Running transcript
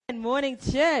Good morning,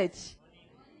 church.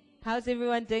 How's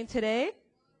everyone doing today?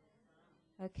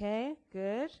 Okay,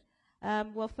 good.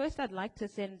 Well, first I'd like to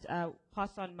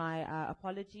pass on my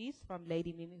apologies from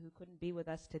Lady Mimi, who couldn't be with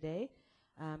us today.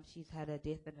 She's had a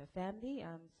death in her family,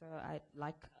 so I'd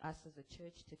like us as a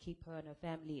church to keep her and her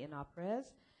family in our prayers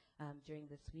during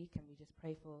this week, and we just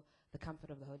pray for the comfort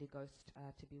of the Holy Ghost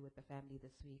to be with the family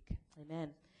this week.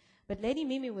 Amen. But Lady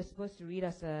Mimi was supposed to read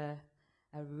us a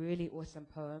really awesome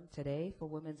poem today for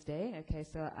Women's Day. Okay,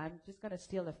 so I'm just going to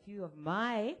steal a few of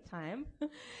my time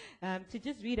to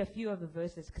just read a few of the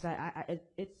verses, because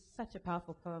it's such a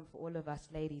powerful poem for all of us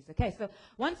ladies. Okay, so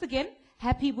once again,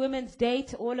 happy Women's Day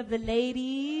to all of the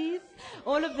ladies.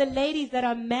 All of the ladies that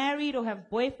are married or have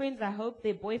boyfriends, I hope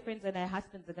their boyfriends and their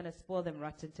husbands are going to spoil them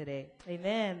rotten today.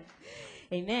 Amen.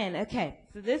 Amen. Okay,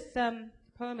 so this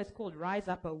poem is called Rise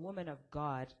Up, O Woman of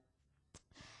God.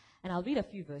 And I'll read a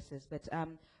few verses, but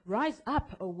rise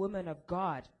up, O woman of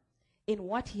God, in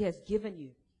what he has given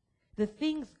you. The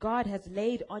things God has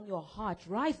laid on your heart,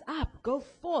 rise up, go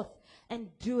forth and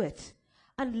do it.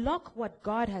 Unlock what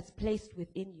God has placed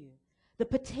within you, the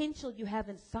potential you have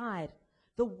inside.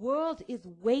 The world is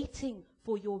waiting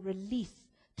for your release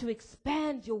to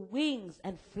expand your wings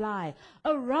and fly.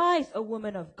 Arise, O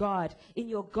woman of God, in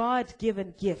your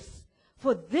God-given gifts,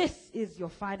 for this is your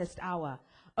finest hour.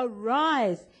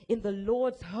 Arise in the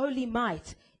Lord's holy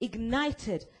might,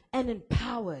 ignited and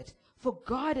empowered, for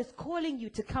God is calling you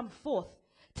to come forth,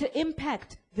 to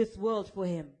impact this world for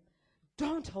him.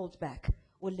 Don't hold back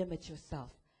or limit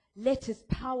yourself. Let his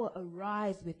power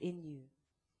arise within you.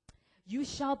 You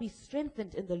shall be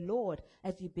strengthened in the Lord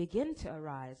as you begin to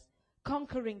arise,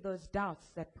 conquering those doubts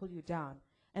that pull you down,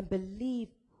 and believe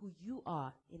who you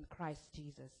are in Christ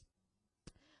Jesus.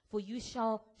 For you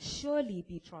shall surely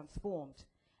be transformed,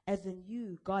 as in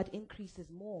you God increases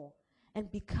more, and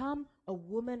become a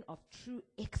woman of true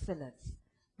excellence,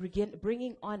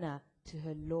 bringing honor to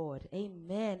her Lord.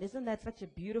 Amen. Isn't that such a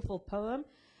beautiful poem?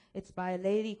 It's by a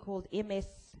lady called M.S.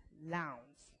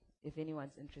 Lowndes, if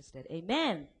anyone's interested.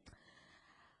 Amen.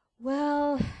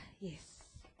 Well, yes.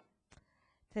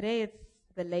 Today it's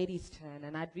the ladies' turn,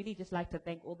 and I'd really just like to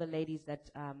thank all the ladies that,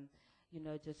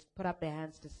 just put up their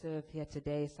hands to serve here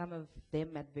today. Some of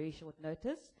them at very short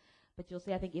notice. But you'll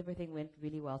see, I think everything went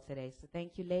really well today. So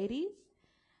thank you, ladies,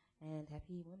 and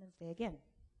happy Women's Day again.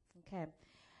 Okay.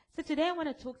 So today I want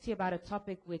to talk to you about a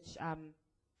topic which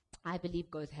I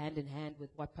believe goes hand in hand with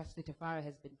what Pastor Tafara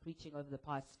has been preaching over the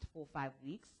past 4 or 5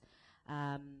 weeks.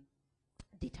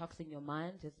 Detoxing your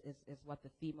mind is what the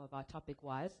theme of our topic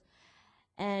was.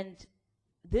 And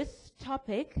this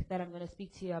topic that I'm going to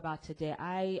speak to you about today,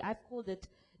 I've called it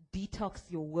Detox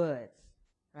Your Words,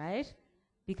 right?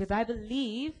 Because I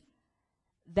believe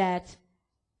that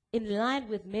in line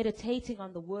with meditating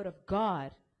on the Word of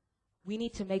God, we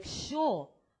need to make sure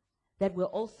that we're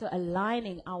also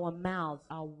aligning our mouths,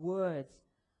 our words,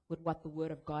 with what the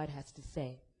Word of God has to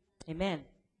say. Amen.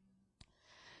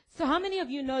 So how many of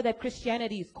you know that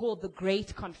Christianity is called the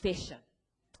Great Confession?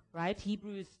 Right?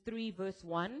 Hebrews 3 verse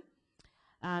 1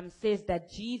 says that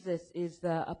Jesus is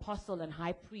the apostle and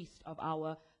high priest of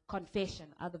our confession.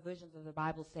 Other versions of the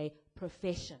Bible say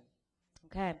profession.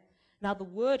 Okay. Now, the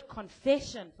word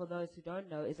confession, for those who don't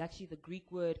know, is actually the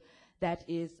Greek word that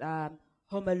is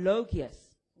homologious,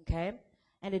 okay?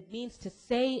 And it means to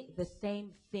say the same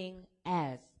thing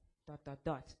as, ...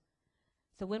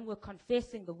 So when we're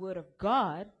confessing the word of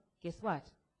God, guess what?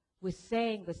 We're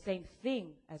saying the same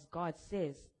thing as God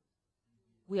says.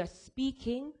 We are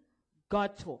speaking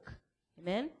God talk,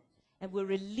 amen? And we're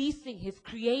releasing his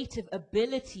creative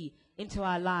ability into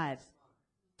our lives.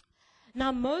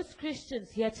 Now, most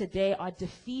Christians here today are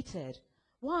defeated.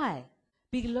 Why?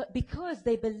 Because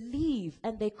they believe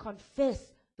and they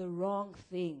confess the wrong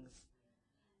things.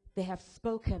 They have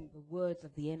spoken the words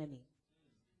of the enemy.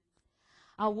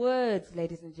 Our words,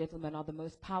 ladies and gentlemen, are the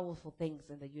most powerful things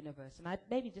in the universe. And I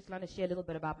maybe just want to share a little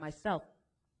bit about myself.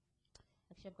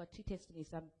 Actually, I've got 2 testimonies,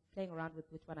 so I'm playing around with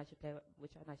which one I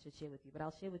should share with you. But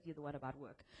I'll share with you the one about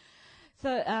work.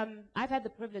 So I've had the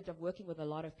privilege of working with a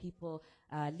lot of people,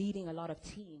 leading a lot of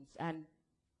teams. And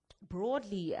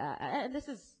broadly, and this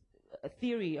is a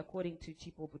theory according to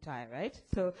Chipo Butai, right?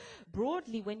 So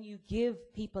broadly, when you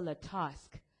give people a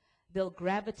task, they'll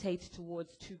gravitate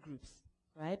towards 2 groups,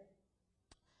 right?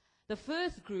 The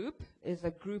first group is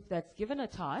a group that's given a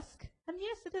task. And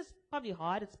yes, it is probably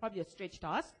hard. It's probably a stretch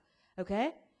task,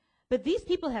 okay? But these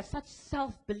people have such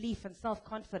self-belief and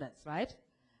self-confidence, right?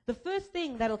 The first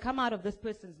thing that'll come out of this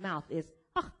person's mouth is,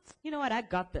 you know what, I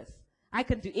got this. I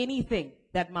can do anything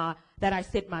that I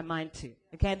set my mind to.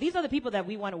 Okay, and these are the people that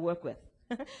we want to work with.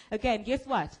 Okay, and guess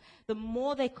what? The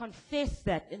more they confess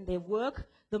that in their work,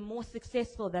 the more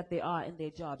successful that they are in their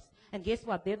jobs. And guess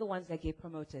what? They're the ones that get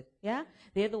promoted. Yeah?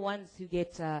 They're the ones who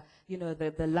get, the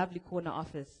lovely corner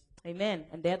office. Amen.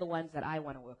 And they're the ones that I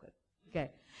want to work with.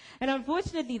 Okay. And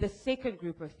unfortunately, the second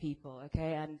group of people,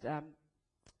 okay, and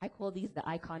I call these the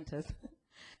icon-ters.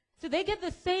 So they get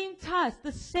the same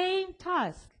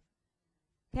task.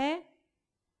 Okay?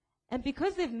 And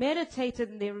because they've meditated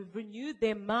and they've renewed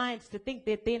their minds to think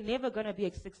that they're never going to be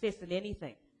a success in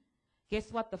anything,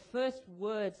 guess what? The first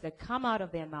words that come out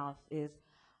of their mouth is,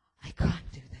 I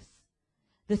can't do this.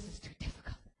 This is too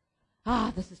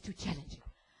difficult. This is too challenging.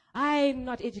 I'm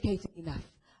not educated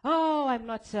enough. Oh,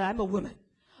 I'm a woman.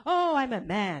 Oh, I'm a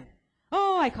man.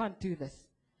 Oh, I can't do this.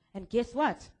 And guess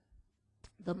what?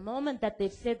 The moment that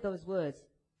they've said those words,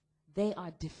 they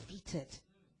are defeated.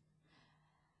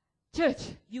 Church,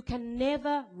 you can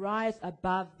never rise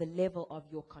above the level of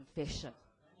your confession.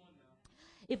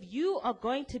 If you are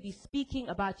going to be speaking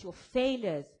about your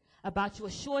failures, about your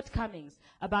shortcomings,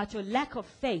 about your lack of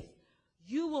faith,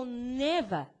 you will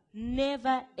never,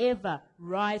 ever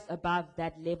rise above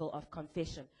that level of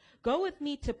confession. Go with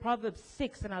me to Proverbs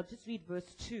 6, and I'll just read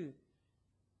verse 2.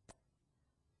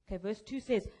 Okay, verse 2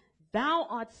 says, Thou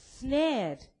art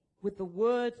snared with the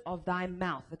words of thy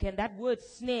mouth. Okay, and that word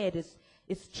snared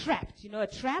is trapped. You know a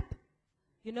trap?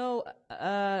 You know,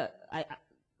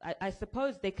 I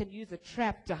suppose they can use a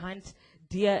trap to hunt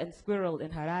deer and squirrel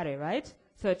in Harare, right?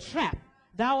 So a trap.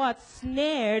 Thou art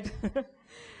snared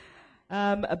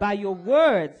by your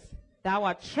words. Thou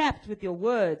art trapped with your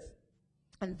words.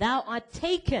 And thou art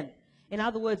taken. In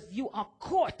other words, you are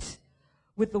caught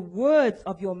with the words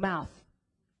of your mouth.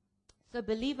 So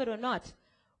believe it or not,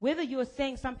 whether you're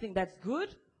saying something that's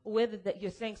good or whether that you're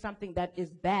saying something that is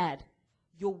bad,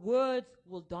 your words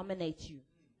will dominate you.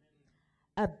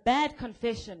 A bad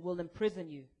confession will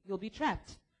imprison you. You'll be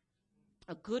trapped.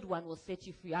 A good one will set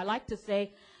you free. I like to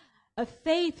say,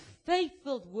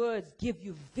 faith-filled words give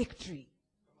you victory.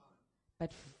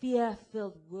 But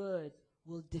fear-filled words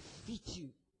will defeat you.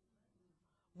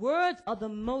 Words are the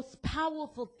most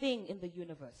powerful thing in the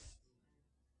universe.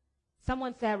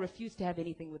 Someone say, I refuse to have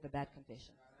anything with a bad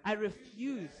confession. I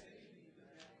refuse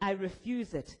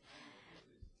it.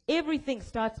 Everything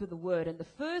starts with a word. And the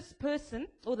first person,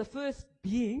 or the first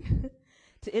being,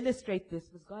 to illustrate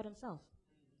this was God himself.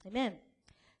 Amen.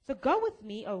 So go with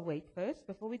me, first,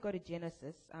 before we go to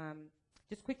Genesis,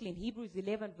 just quickly in Hebrews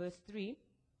 11, verse 3,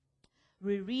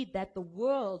 we read that the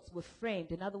worlds were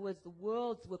framed. In other words, the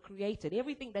worlds were created.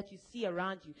 Everything that you see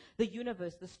around you, the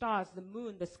universe, the stars, the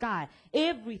moon, the sky,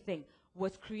 everything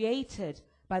was created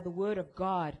by the word of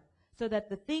God, so that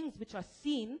the things which are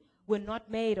seen were not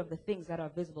made of the things that are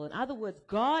visible. In other words,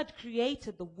 God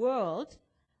created the world,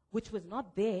 which was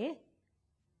not there,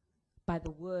 by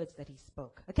the words that he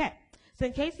spoke. Okay, so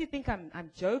in case you think I'm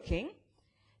joking,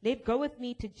 go with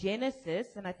me to Genesis,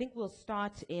 and I think we'll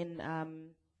start in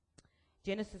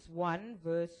Genesis 1,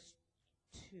 verse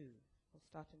 2. We'll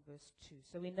start in verse 2.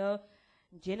 So we know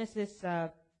in Genesis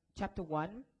chapter 1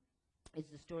 is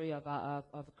the story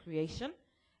of creation.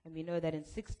 And we know that in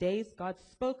 6 days, God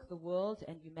spoke the world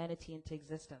and humanity into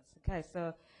existence. Okay,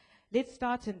 so let's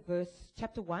start in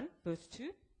chapter 1, verse 2.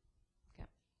 Okay.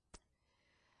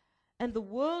 And the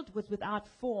world was without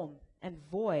form and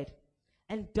void,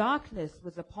 and darkness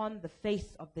was upon the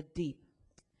face of the deep.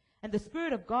 And the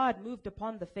Spirit of God moved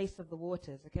upon the face of the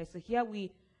waters. Okay, so here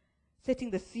we setting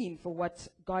the scene for what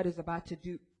God is about to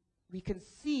do. We can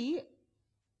see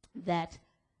that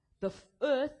the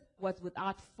earth was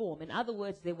without form. In other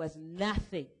words, there was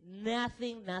nothing on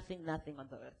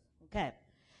the earth. Okay,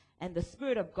 and the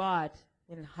Spirit of God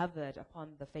then hovered upon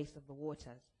the face of the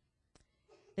waters.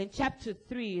 Then chapter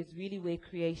 3 is really where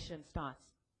creation starts.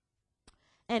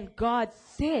 And God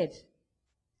said,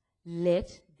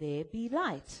 let there be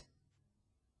light.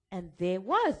 And there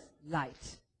was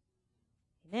light.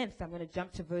 Amen. So I'm going to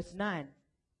jump to verse 9.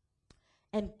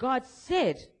 And God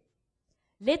said,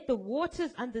 let the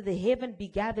waters under the heaven be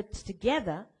gathered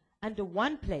together under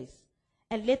one place,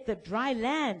 and let the dry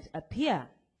land appear.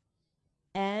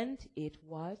 And it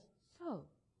was so.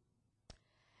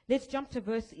 Let's jump to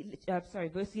verse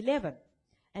 11.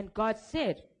 And God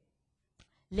said,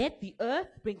 let the earth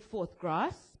bring forth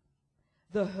grass,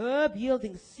 the herb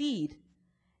yielding seed,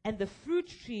 and the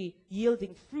fruit tree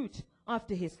yielding fruit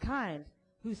after his kind,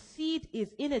 whose seed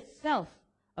is in itself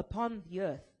upon the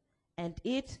earth. And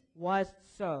it was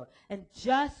so. And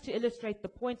just to illustrate the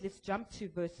point, let's jump to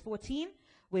verse 14,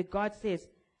 where God says,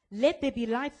 let there be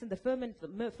lights in the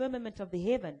firmament of the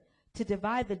heaven, to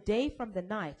divide the day from the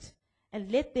night,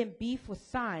 and let them be for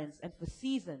signs and for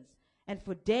seasons, and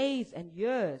for days and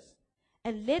years,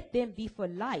 and let them be for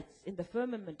lights in the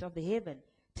firmament of the heaven,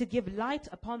 to give light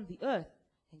upon the earth.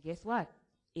 And guess what?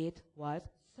 It was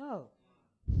so.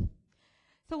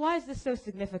 So why is this so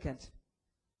significant?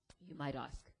 You might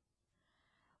ask.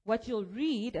 What you'll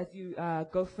read as you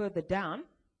go further down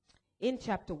in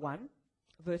chapter 1,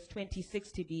 verse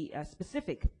 26 to be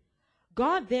specific,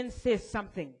 God then says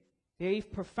something very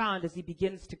profound as he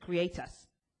begins to create us.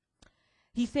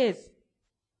 He says,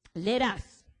 let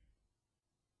us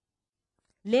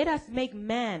make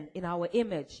man in our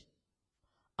image,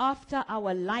 after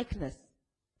our likeness,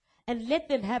 and let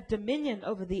them have dominion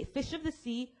over the fish of the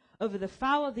sea, over the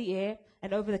fowl of the air,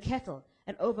 and over the cattle,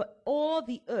 and over all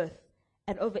the earth,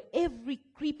 and over every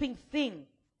creeping thing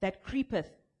that creepeth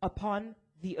upon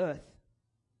the earth.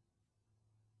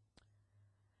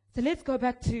 So let's go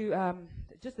back to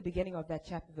just the beginning of that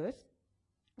chapter verse,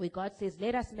 where God says,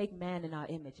 let us make man in our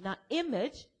image. Now,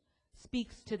 image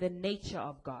speaks to the nature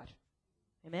of God.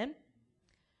 Amen?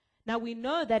 Now, we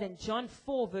know that in John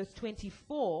 4, verse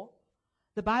 24,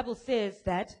 the Bible says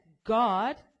that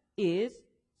God is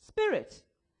spirit.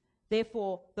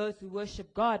 Therefore, those who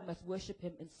worship God must worship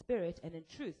him in spirit and in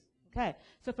truth. Okay,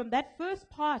 so from that first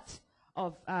part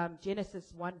of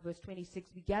Genesis 1, verse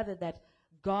 26, we gather that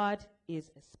God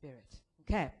is a spirit.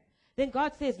 Okay, then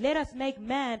God says, let us make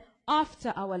man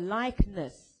after our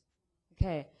likeness.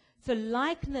 Okay, so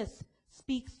likeness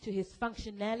speaks to his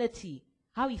functionality,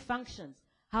 how he functions,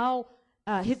 how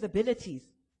his abilities.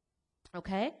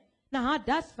 Okay, now how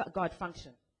does God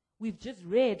function? We've just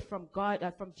read from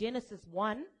Genesis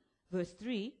 1, verse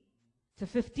 3 to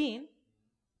 15,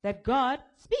 that God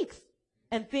speaks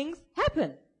and things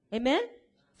happen. Amen?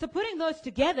 So putting those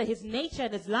together, his nature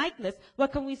and his likeness,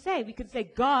 what can we say? We can say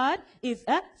God is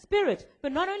a spirit.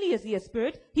 But not only is he a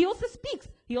spirit, he also speaks.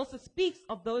 He also speaks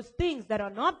of those things that are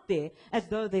not there as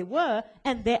though they were,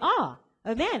 and they are.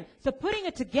 Amen? So putting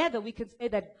it together, we can say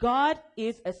that God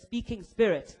is a speaking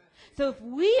spirit. So if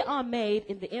we are made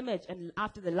in the image and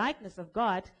after the likeness of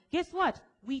God, guess what?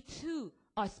 We too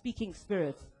are speaking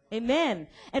spirits. Amen.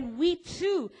 And we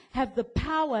too have the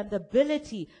power and the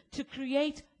ability to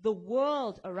create the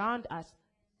world around us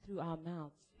through our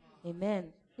mouths.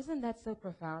 Amen. Isn't that so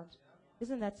profound?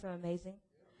 Isn't that so amazing?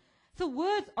 So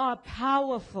words are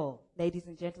powerful, ladies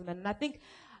and gentlemen. And I think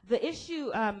the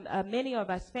issue many of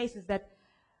us face is that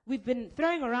we've been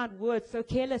throwing around words so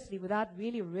carelessly without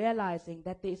really realizing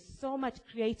that there's so much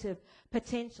creative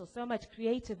potential, so much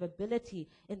creative ability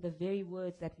in the very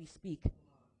words that we speak.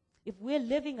 If we're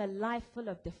living a life full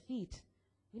of defeat,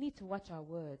 we need to watch our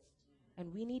words.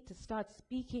 And we need to start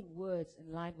speaking words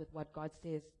in line with what God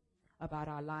says about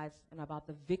our lives and about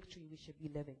the victory we should be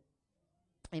living.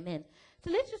 Amen. So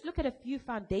let's just look at a few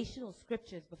foundational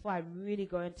scriptures before I really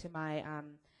go into my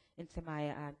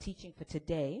teaching for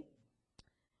today.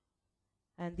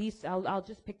 And these, I'll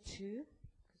just pick two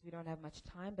because we don't have much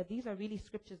time. But these are really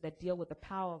scriptures that deal with the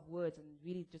power of words and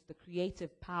really just the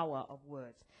creative power of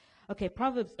words. Okay,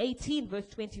 Proverbs 18, verse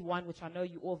 21, which I know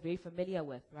you're all very familiar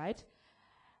with, right?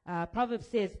 Proverbs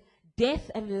says,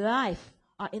 death and life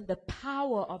are in the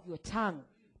power of your tongue.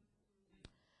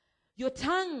 Your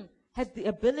tongue has the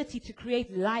ability to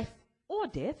create life or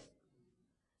death.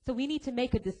 So we need to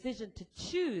make a decision to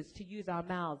choose to use our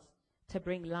mouths to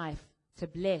bring life, to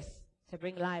bless, to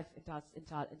bring life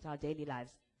into our daily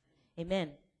lives. Amen.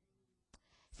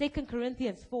 2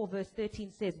 Corinthians 4, verse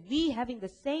 13 says, we having the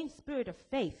same spirit of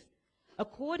faith,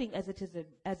 according as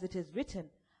it is written,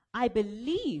 I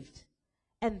believed,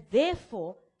 and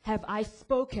therefore have I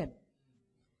spoken.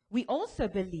 We also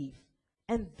believe,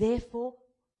 and therefore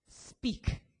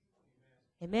speak.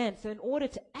 Amen. So in order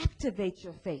to activate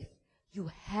your faith, you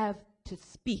have to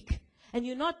speak. And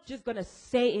you're not just going to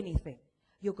say anything.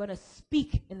 You're going to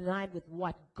speak in line with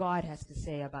what God has to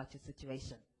say about your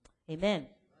situation. Amen.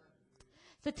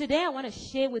 So today I want to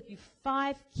share with you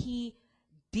 5 key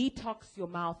detox your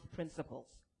mouth principles.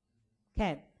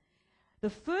 Okay. The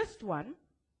first one,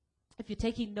 if you're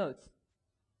taking notes,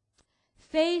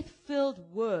 faith-filled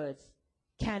words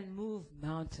can move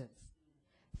mountains.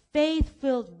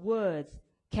 Faith-filled words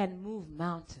can move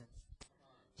mountains.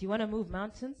 Do you want to move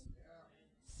mountains?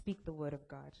 Speak the word of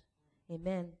God.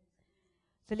 Amen.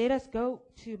 So let us go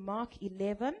to Mark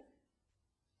 11.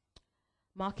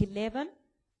 Mark 11,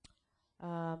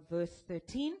 verse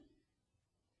 13.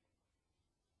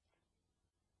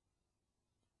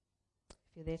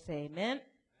 If you're there, say amen.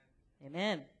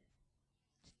 Amen.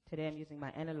 Today I'm using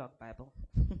my analog Bible.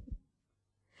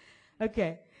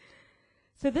 Okay.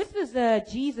 So this was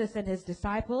Jesus and his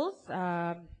disciples.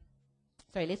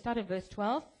 Let's start in verse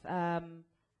 12.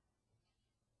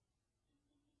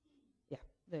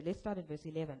 No, let's start at verse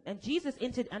 11. And Jesus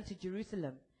entered unto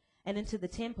Jerusalem and into the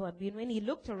temple, and when he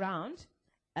looked around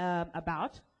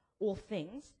about all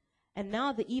things, and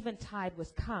now the eventide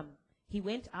was come, he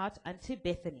went out unto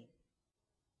Bethany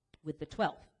with the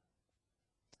 12.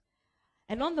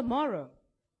 And on the morrow,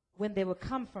 when they were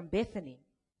come from Bethany,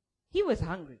 he was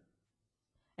hungry.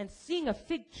 And seeing a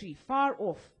fig tree far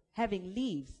off, having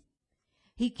leaves,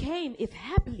 he came, if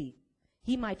haply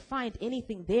he might find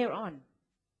anything thereon.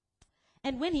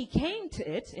 And when he came to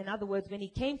it, in other words, when he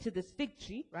came to this fig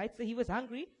tree, right, so he was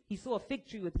hungry, he saw a fig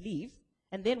tree with leaves,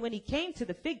 and then when he came to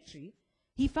the fig tree,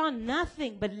 he found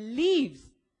nothing but leaves,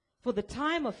 for the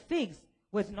time of figs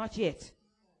was not yet.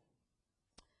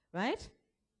 Right?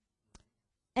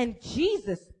 And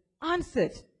Jesus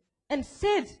answered and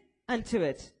said unto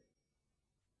it.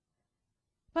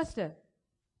 Pastor,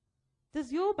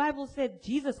 does your Bible say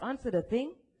Jesus answered a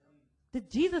thing? Did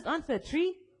Jesus answer a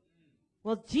tree?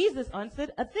 Well, Jesus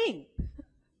answered a thing.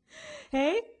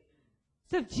 Hey?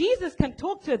 So if Jesus can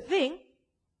talk to a thing,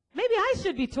 maybe I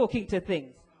should be talking to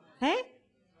things. Hey?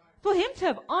 For him to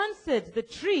have answered the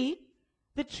tree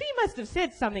must have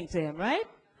said something to him, right?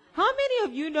 How many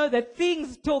of you know that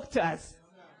things talk to us?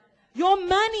 Your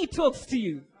money talks to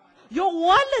you. Your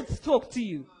wallets talk to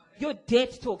you. Your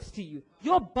debt talks to you.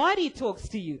 Your body talks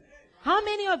to you. How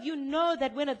many of you know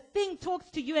that when a thing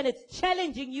talks to you and it's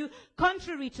challenging you,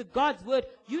 contrary to God's word,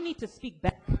 you need to speak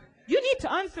back? You need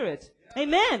to answer it.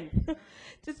 Amen.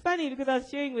 It's funny because I was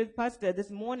sharing with Pastor this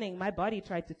morning, my body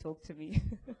tried to talk to me.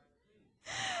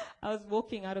 I was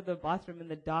walking out of the bathroom in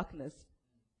the darkness,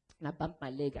 and I bumped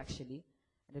my leg actually,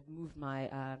 and it moved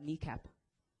my kneecap.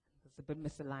 It's a bit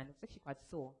misaligned. It's actually quite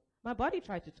sore. My body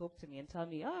tried to talk to me and tell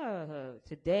me, oh,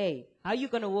 today, how are you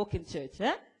going to walk in church,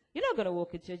 huh? You're not going to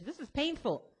walk in church. This is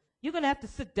painful. You're going to have to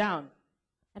sit down.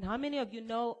 And how many of you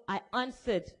know I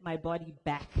answered my body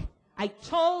back? I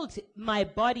told my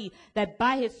body that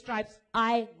by his stripes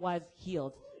I was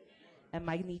healed. And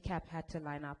my kneecap had to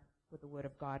line up with the word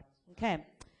of God. Okay.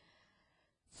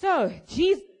 So,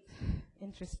 Jesus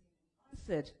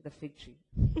answered the fig tree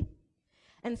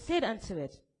and said unto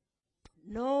it,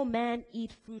 no man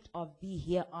eat fruit of thee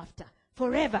hereafter,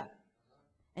 forever.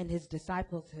 And his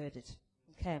disciples heard it.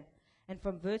 Okay. And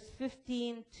from verse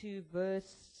 15 to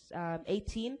verse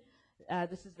 18,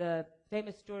 this is the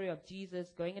famous story of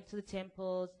Jesus going into the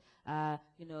temples,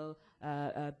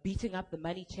 beating up the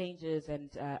money changers and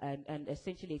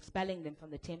essentially expelling them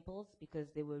from the temples because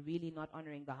they were really not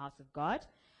honoring the house of God.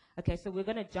 Okay, so we're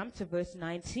going to jump to verse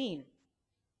 19.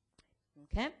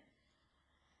 Okay.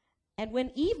 And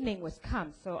when evening was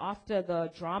come, so after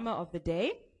the drama of the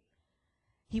day,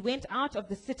 he went out of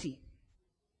the city.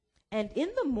 And in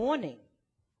the morning,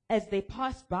 as they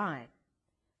passed by,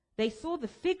 they saw the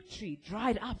fig tree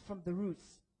dried up from the roots.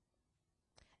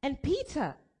 And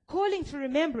Peter, calling to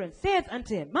remembrance, saith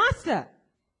unto him, Master,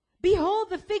 behold,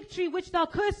 the fig tree which thou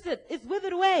cursedst is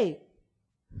withered away.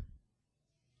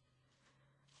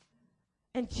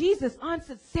 And Jesus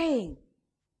answered, saying,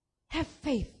 have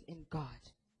faith in God.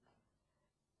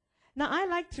 Now, I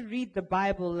like to read the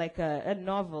Bible like a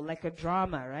novel, like a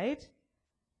drama, right?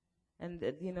 And,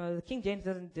 the King James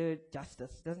doesn't do it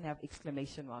justice. It doesn't have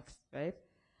exclamation marks, right?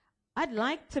 I'd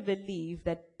like to believe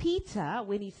that Peter,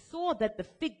 when he saw that the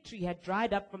fig tree had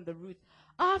dried up from the roots,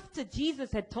 after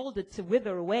Jesus had told it to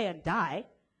wither away and die,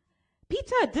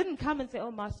 Peter didn't come and say,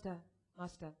 oh, Master,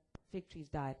 fig tree's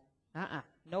died.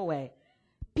 No way.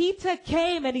 Peter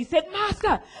came and he said,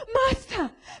 Master,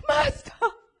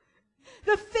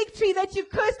 the fig tree that you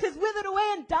cursed has withered away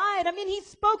and died. I mean, he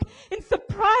spoke in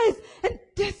surprise and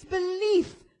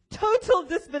disbelief, total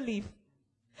disbelief.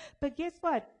 But guess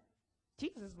what?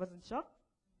 Jesus wasn't shocked.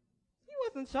 He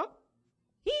wasn't shocked.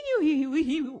 He knew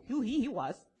who he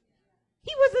was.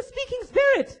 He was a speaking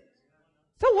spirit.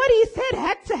 So what he said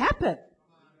had to happen.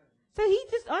 So he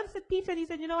just answered Peter and he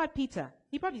said, you know what, Peter?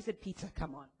 He probably said, Peter,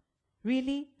 come on.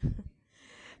 Really?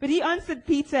 But he answered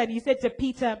Peter and he said to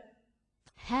Peter,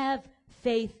 have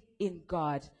faith in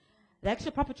God. The actual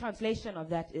proper translation of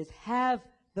that is have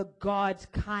the God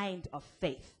kind of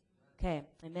faith. Okay,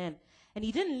 amen. And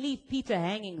he didn't leave Peter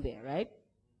hanging there, right?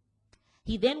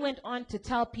 He then went on to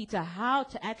tell Peter how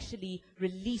to actually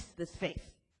release this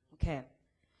faith. Okay.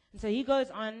 And so he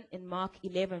goes on in Mark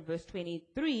 11 verse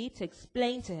 23 to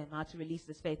explain to him how to release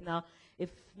this faith. Now, if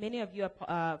many of you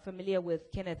are familiar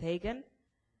with Kenneth Hagin,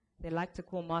 they like to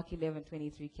call Mark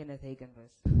 11:23 Kenneth Hagin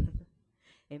verse.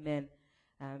 Amen.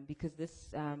 Because this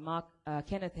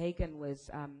Kenneth Hagin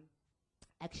was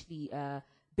actually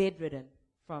bedridden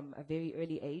from a very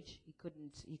early age. He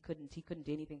couldn't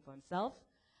do anything for himself.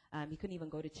 He couldn't even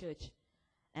go to church.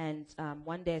 And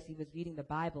one day, as he was reading the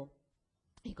Bible,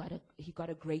 he got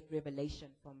a great revelation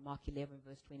from Mark 11,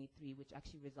 verse 23, which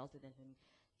actually resulted in him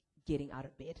getting out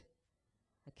of bed,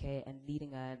 okay, and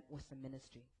leading an awesome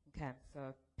ministry. Okay,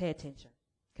 so pay attention.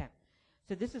 Okay,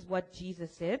 so this is what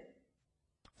Jesus said.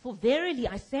 For verily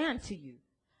I say unto you,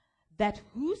 that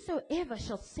whosoever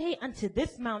shall say unto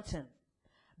this mountain,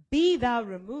 be thou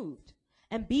removed,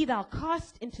 and be thou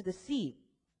cast into the sea,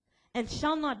 and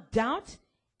shall not doubt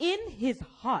in his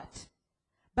heart,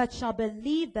 but shall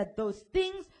believe that those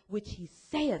things which he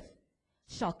saith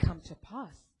shall come to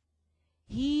pass,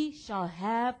 he shall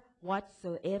have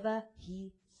whatsoever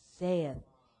he saith.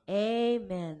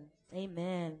 Amen.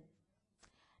 Amen.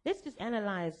 Let's just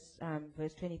analyze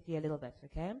verse 23 a little bit,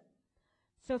 okay?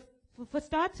 So for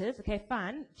starters, okay,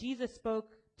 fine. Jesus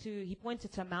he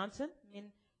pointed to a mountain. I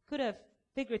mean,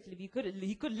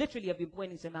 he could literally have been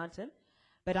pointing to a mountain,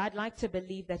 but I'd like to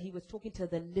believe that he was talking to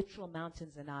the literal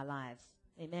mountains in our lives.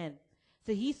 Amen.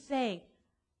 So he's saying,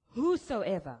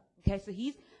 whosoever. Okay, so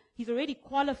he's already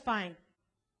qualifying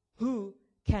who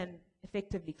can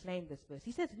effectively claim this verse.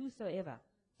 He says, whosoever.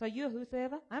 So you're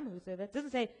whosoever? I'm whosoever. It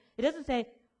doesn't say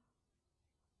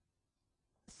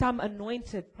some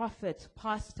anointed prophet,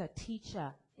 pastor,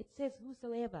 teacher. It says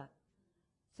whosoever.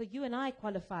 So you and I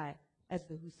qualify as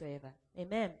the whosoever.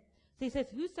 Amen. So he says,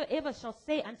 whosoever shall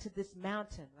say unto this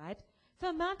mountain, right? So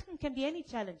a mountain can be any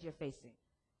challenge you're facing.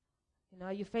 You know,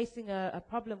 are you facing a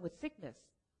problem with sickness?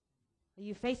 Are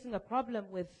you facing a problem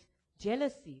with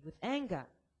jealousy, with anger,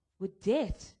 with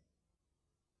debt?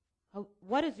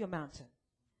 What is your mountain?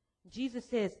 Jesus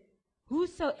says,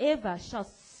 whosoever shall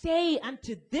say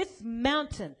unto this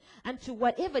mountain, unto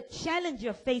whatever challenge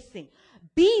you're facing,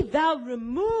 be thou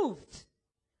removed,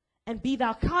 and be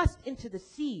thou cast into the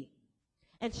sea,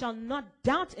 and shall not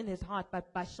doubt in his heart,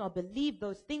 but shall believe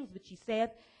those things which he saith,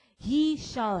 he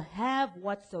shall have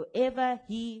whatsoever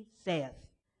he saith.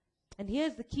 And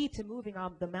here's the key to moving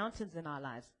the mountains in our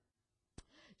lives.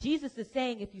 Jesus is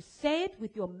saying, if you say it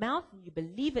with your mouth and you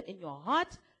believe it in your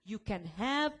heart, you can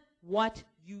have what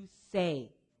you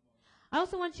say. I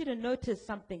also want you to notice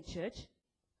something, church.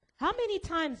 How many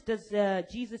times does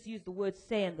Jesus use the word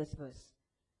say in this verse?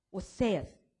 Or saith?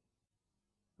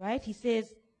 Right? He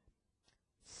says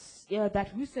that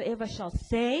whosoever shall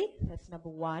say, that's number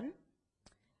one,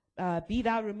 be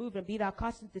thou removed and be thou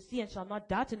cast into the sea, and shall not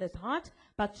doubt in his heart,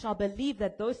 but shall believe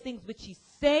that those things which he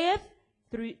saith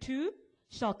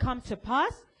shall come to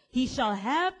pass. He shall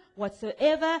have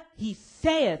whatsoever he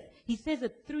saith. He says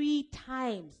it 3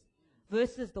 times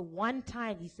versus the one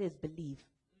time he says believe.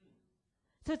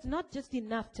 So it's not just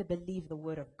enough to believe the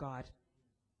word of God.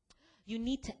 You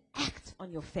need to act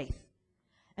on your faith.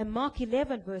 And Mark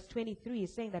 11 verse 23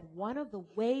 is saying that one of the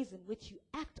ways in which you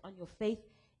act on your faith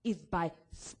is by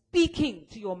speaking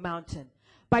to your mountain,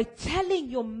 by telling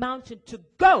your mountain to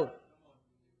go.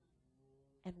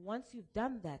 And once you've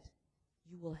done that,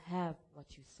 you will have what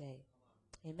you say.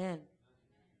 Amen.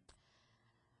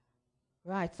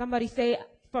 Right, somebody say,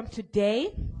 from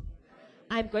today,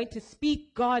 I'm going to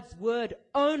speak God's word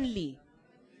only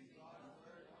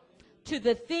to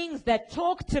the things that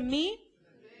talk to me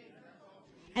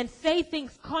and say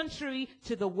things contrary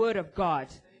to the word of God.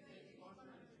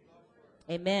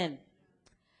 Amen.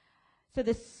 So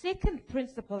the second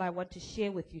principle I want to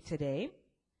share with you today,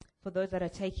 for those that are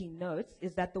taking notes,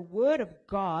 is that the word of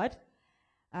God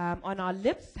on our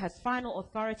lips has final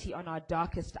authority on our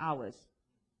darkest hours,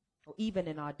 or even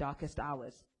in our darkest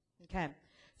hours. Okay,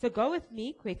 so go with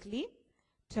me quickly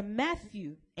to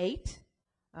Matthew 8,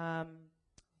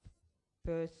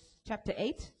 chapter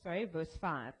 8, verse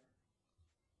 5.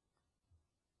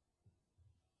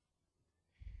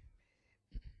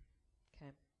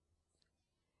 Okay,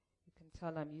 you can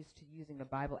tell I'm used to using a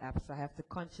Bible app, so I have to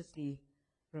consciously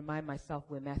remind myself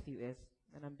where Matthew is,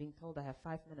 and I'm being told I have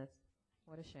 5 minutes.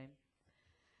 What a shame.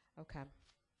 Okay.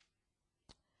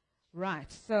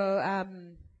 Right. So,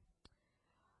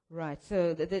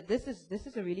 this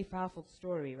is a really powerful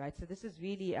story, right? So this is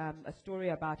really a story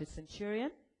about a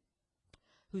centurion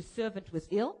whose servant was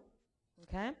ill,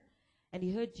 okay, and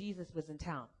he heard Jesus was in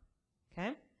town,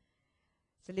 okay.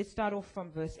 So let's start off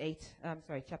from verse 8.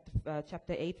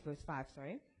 Chapter 8, verse 5.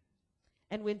 Sorry.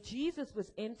 And when Jesus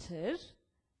was entered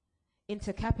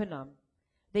into Capernaum,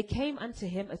 there came unto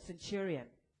him a centurion,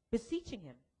 beseeching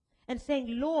him, and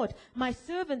saying, Lord, my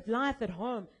servant lieth at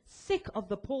home, sick of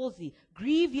the palsy,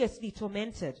 grievously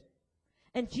tormented.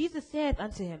 And Jesus saith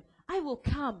unto him, I will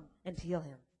come and heal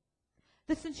him.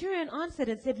 The centurion answered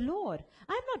and said, Lord,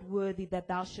 I am not worthy that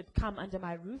thou should come under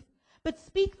my roof, but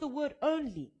speak the word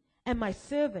only, and my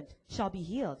servant shall be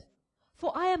healed.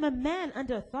 For I am a man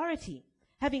under authority,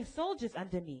 having soldiers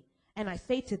under me. And I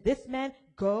say to this man,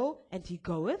 Go, and he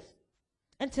goeth.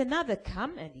 And to another,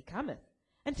 come, and he cometh.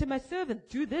 And to my servant,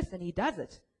 do this, and he does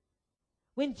it.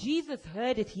 When Jesus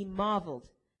heard it, he marveled.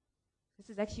 This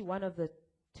is actually one of the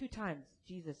 2 times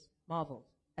Jesus marveled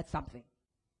at something.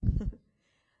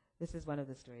 This is one of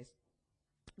the stories.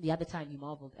 The other time he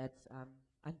marveled at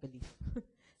unbelief.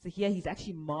 So here he's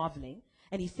actually marveling.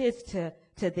 And he says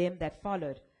to them that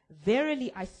followed,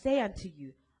 Verily I say unto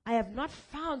you, I have not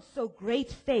found so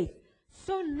great faith,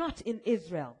 so not in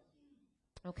Israel.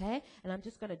 Okay? And I'm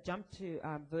just going to jump to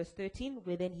verse 13,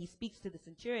 where then he speaks to the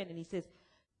centurion and he says,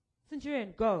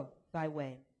 Centurion, go thy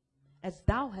way. As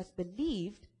thou hast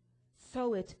believed,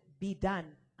 so it be done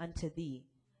unto thee.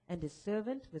 And his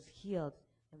servant was healed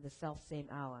in the selfsame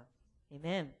hour.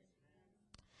 Amen.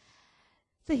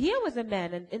 So here was a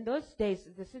man, and in those days,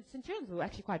 the centurions were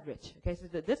actually quite rich. Okay,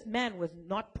 so this man was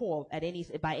not poor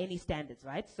by any standards,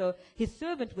 right? So his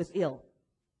servant was ill.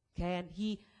 Okay, and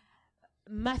he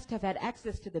must have had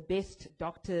access to the best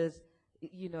doctors,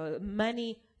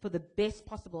 money for the best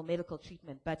possible medical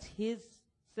treatment, but his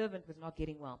servant was not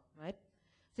getting well, right?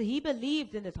 So he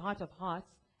believed in his heart of hearts,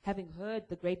 having heard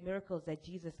the great miracles that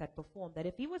Jesus had performed, that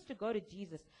if he was to go to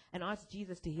Jesus and ask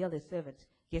Jesus to heal his servant,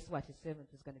 guess what? His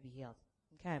servant was going to be healed.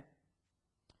 Okay.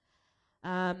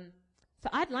 So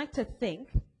I'd like to think,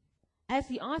 as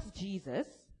he asked Jesus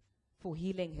for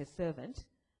healing his servant,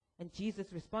 and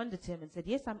Jesus responded to him and said,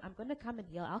 yes, I'm going to come and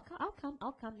heal. I'll come.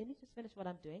 Let me just finish what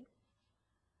I'm doing.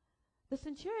 The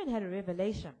centurion had a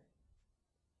revelation.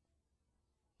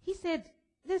 He said,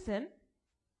 listen,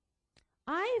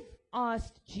 I've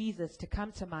asked Jesus to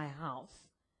come to my house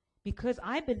because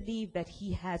I believe that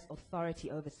he has authority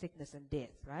over sickness and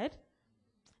death, right?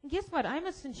 And guess what? I'm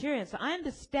a centurion, so I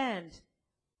understand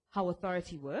how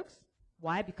authority works.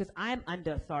 Why? Because I'm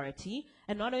under authority.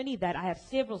 And not only that, I have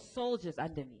several soldiers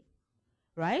under me,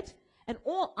 right? And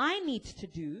all I need to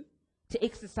do to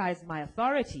exercise my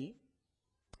authority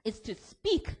is to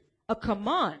speak a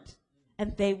command,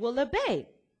 and they will obey.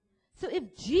 So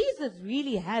if Jesus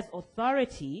really has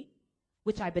authority,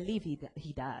 which I believe he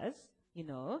does, he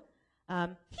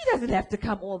doesn't have to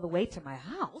come all the way to my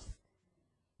house.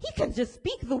 He can just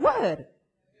speak the word,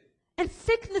 and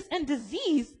sickness and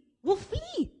disease will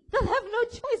flee. They'll have no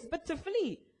choice but to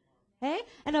flee. Okay?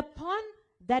 And upon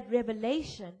that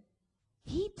revelation,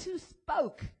 he too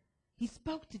spoke. He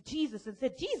spoke to Jesus and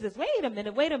said, Jesus, wait a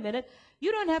minute.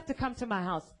 You don't have to come to my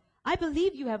house. I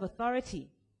believe you have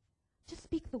authority. Just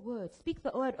speak the word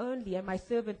only, and my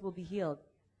servant will be healed.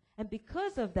 And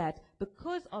because of that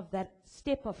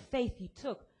step of faith he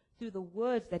took through the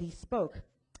words that he spoke,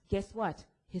 guess what?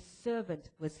 His servant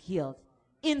was healed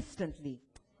instantly.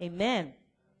 Amen.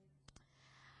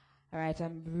 All right,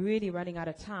 I'm really running out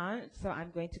of time, so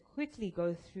I'm going to quickly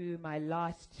go through my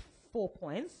last 4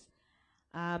 points.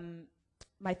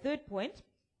 My third point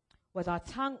was our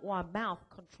tongue or our mouth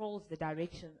controls the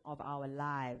direction of our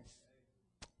lives.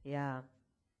 Yeah.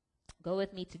 Go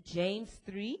with me to James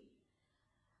 3.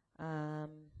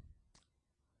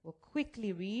 We'll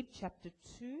quickly read chapter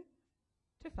 2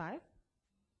 to 5.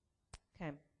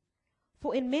 Okay.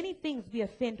 For in many things we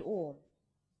offend all.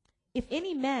 If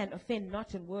any man offend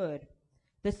not in word,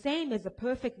 the same is a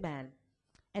perfect man,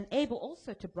 and able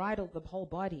also to bridle the whole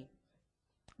body.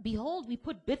 Behold, we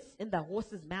put bits in the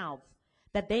horses' mouths,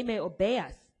 that they may obey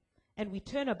us, and we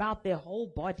turn about their whole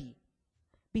body.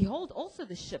 Behold also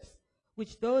the ships,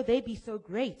 which though they be so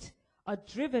great, are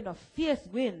driven of fierce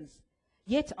winds,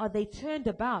 yet are they turned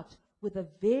about with a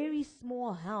very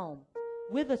small helm,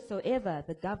 whithersoever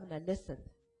the governor listeth.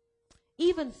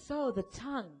 Even so the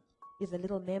tongue is a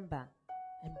little member,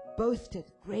 and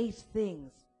boasteth great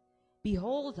things.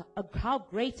 Behold, how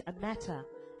great a matter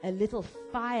a little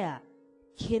fire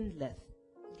kindleth.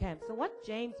 Okay, so what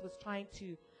James was trying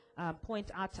to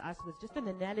point out to us was just an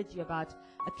analogy about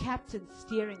a captain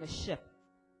steering a ship,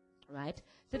 right?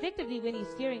 So effectively, when he's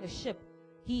steering a ship,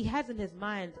 he has in his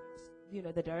mind,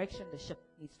 the direction the ship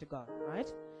needs to go,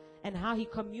 right? And how he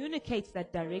communicates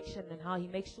that direction and how he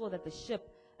makes sure that the ship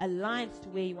aligns to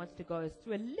where he wants to go is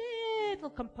through a little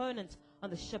component on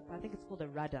the ship. I think it's called a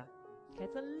rudder. Okay,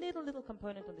 it's a little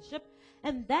component on the ship,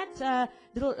 and that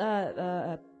little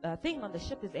thing on the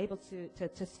ship is able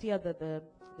to steer the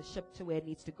ship to where it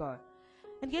needs to go.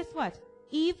 And guess what?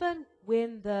 Even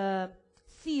when the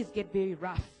seas get very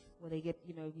rough, when they get,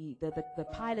 the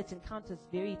pilot encounters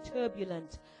very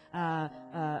turbulent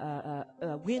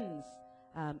winds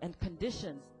and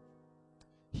conditions,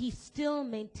 he still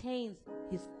maintains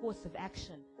his course of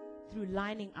action through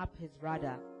lining up his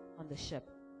rudder on the ship.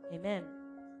 Amen.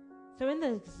 So in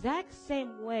the exact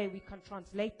same way, we can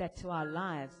translate that to our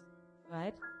lives,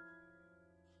 right?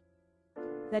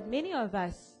 that many of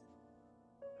us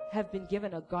have been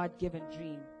given a God-given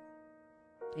dream.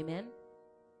 Amen?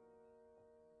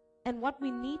 And what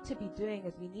we need to be doing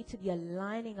is we need to be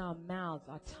aligning our mouths,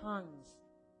 our tongues,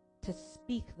 to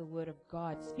speak the word of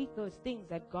God. Speak those things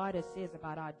that God has says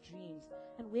about our dreams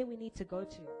and where we need to go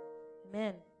to.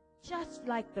 Amen. Just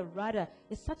like the rudder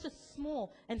is such a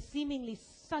small and seemingly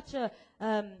such a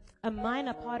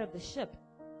minor part of the ship,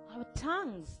 our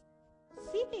tongues,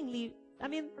 seemingly,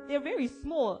 they're very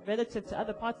small relative to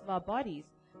other parts of our bodies,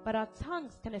 but our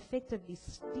tongues can effectively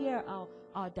steer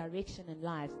our direction in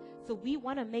lives. So we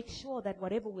want to make sure that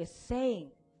whatever we're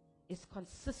saying is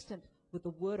consistent with the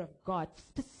word of God,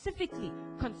 specifically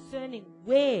concerning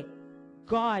where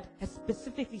God has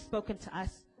specifically spoken to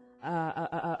us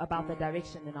about the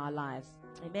direction in our lives.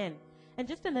 Amen. And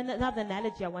just another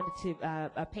analogy I wanted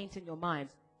to paint in your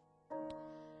minds.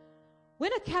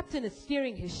 When a captain is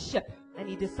steering his ship and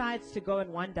he decides to go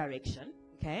in one direction,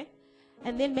 okay,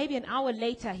 and then maybe an hour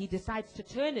later he decides to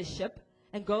turn his ship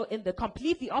and go in the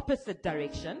completely opposite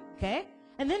direction, okay,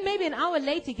 and then maybe an hour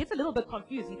later he gets a little bit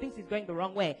confused. He thinks he's going the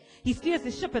wrong way. He steers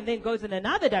the ship and then goes in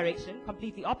another direction,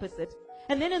 completely opposite.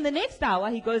 And then in the next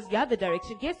hour he goes the other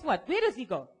direction. Guess what? Where does he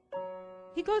go?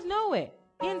 He goes nowhere.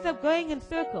 He ends up going in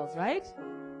circles, right?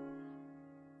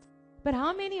 But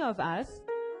how many of us,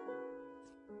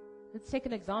 let's take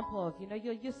an example of,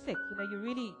 you're sick, you're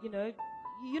really,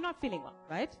 you're not feeling well,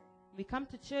 right? We come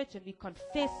to church and we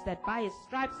confess that by his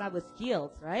stripes I was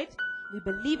healed, right? We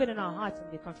believe it in our hearts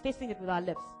and we're confessing it with our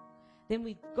lips. Then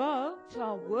we go to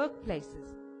our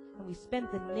workplaces and we spend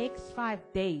the next 5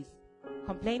 days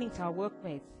complaining to our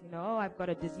workmates, oh, I've got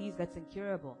a disease that's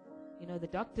incurable. The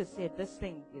doctor said this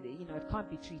thing, it can't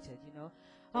be treated,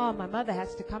 Oh, my mother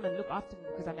has to come and look after me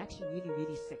because I'm actually really,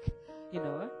 really sick,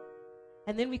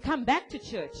 And then we come back to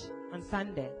church on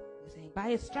Sunday. We're saying, by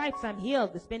his stripes I'm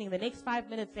healed. We're spending the next 5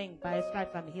 minutes saying, by his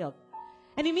stripes I'm healed.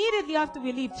 And immediately after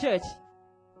we leave church,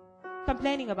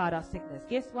 complaining about our sickness.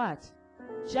 Guess what?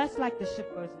 Just like the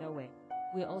ship goes nowhere,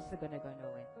 we're also going to go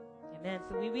nowhere. Amen.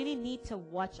 So we really need to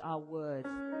watch our words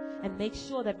and make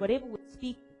sure that whatever we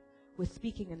speak, we're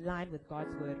speaking in line with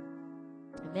God's word.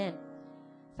 Amen.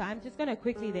 So I'm just going to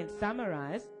quickly then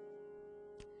summarize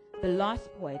the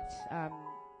last point.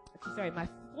 My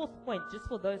fourth point, just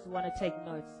for those who want to take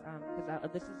notes,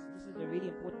 because this is a really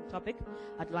important topic.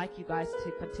 I'd like you guys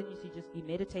to continuously just be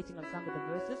meditating on some of the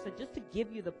verses. So just to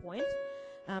give you the point,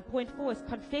 point 4 is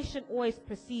confession always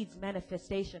precedes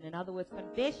manifestation. In other words,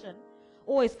 confession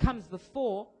always comes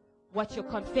before what you're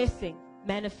confessing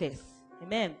manifests.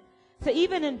 Amen. So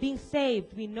even in being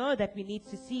saved, we know that we need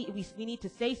to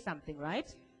say something,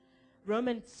 right?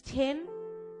 Romans 10,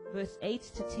 verse 8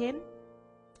 to 10.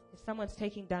 If someone's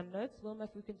taking down notes, Wilma,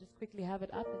 if we can just quickly have it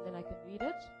up and then I can read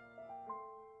it.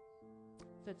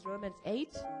 So it's Romans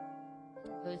 8,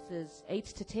 verses 8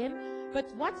 to 10.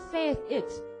 But what saith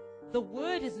it? The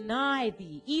word is nigh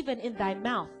thee, even in thy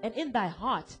mouth and in thy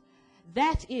heart.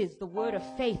 That is the word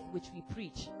of faith which we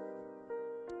preach.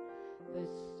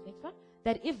 Next one.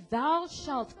 That if thou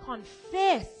shalt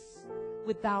confess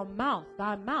with thy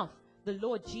mouth, the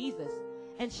Lord Jesus,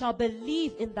 and shalt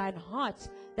believe in thine heart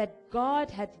that God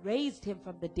hath raised him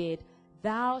from the dead,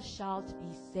 thou shalt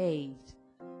be saved.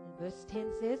 And verse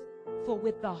 10 says, for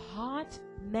with the heart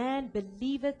man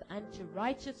believeth unto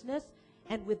righteousness,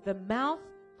 and with the mouth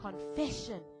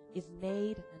confession is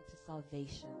made unto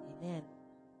salvation. Amen.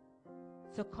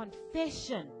 So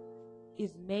confession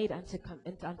is made unto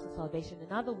salvation.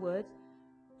 In other words,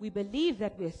 we believe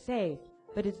that we're saved,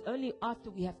 but it's only after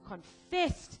we have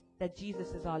confessed that Jesus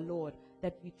is our Lord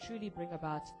that we truly bring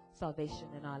about salvation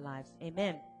in our lives.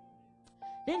 Amen.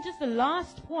 Then just the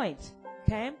last point,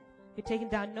 okay? If you're taking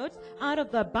down notes, out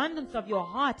of the abundance of your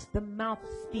heart, the mouth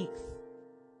speaks.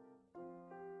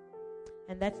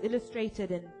 And that's illustrated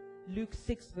in Luke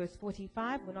 6, verse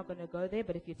 45. We're not going to go there,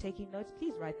 but if you're taking notes,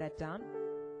 please write that down.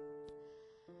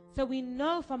 So we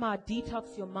know from our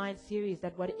Detox Your Mind series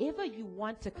that whatever you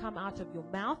want to come out of your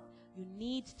mouth, you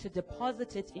need to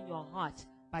deposit it in your heart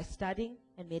by studying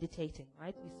and meditating,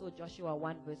 right? We saw Joshua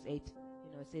 1, verse 8.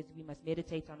 It says we must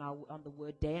meditate on the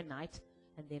word day and night,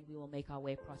 and then we will make our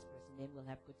way prosperous, and then we'll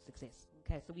have good success.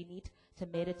 Okay, so we need to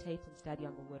meditate and study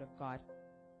on the word of God.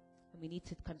 And we need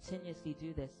to continuously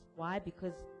do this. Why?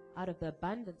 Because out of the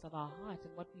abundance of our heart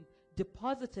and what we've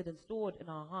deposited and stored in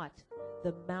our heart,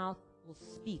 the mouth will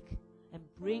speak and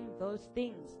bring those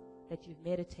things that you've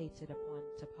meditated upon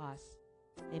to pass.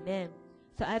 Amen.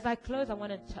 So as I close, I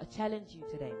want to challenge you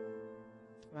today,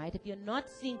 right? If you're not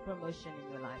seeing promotion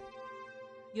in your life,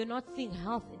 you're not seeing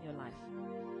health in your life,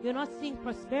 you're not seeing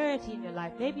prosperity in your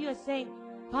life, maybe you're saying,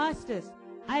 pastors,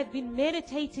 I've been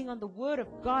meditating on the Word of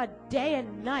God day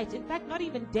and night. In fact, not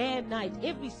even day and night.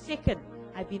 Every second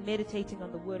I've been meditating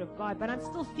on the Word of God. But I'm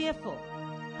still fearful.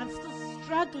 I'm still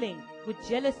struggling with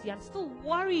jealousy. I'm still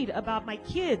worried about my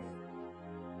kids.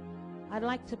 I'd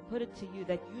like to put it to you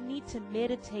that you need to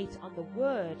meditate on the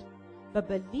Word, but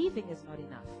believing is not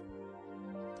enough.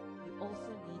 You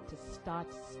also need to start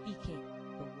speaking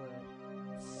the Word.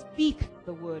 Speak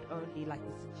the Word only, like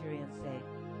the centurion said.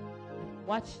 And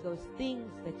watch those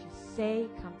things that you say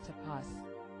come to pass.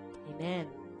 Amen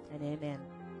and amen.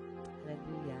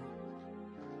 Hallelujah.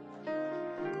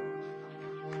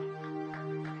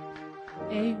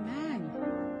 Amen.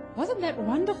 Wasn't that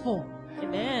wonderful?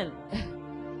 Amen.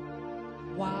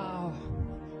 Wow.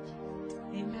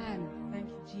 Amen. Thank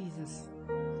you, Jesus.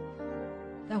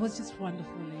 That was just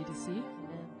wonderful, Lady C.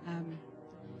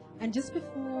 And just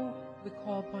before we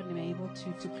call upon Mabel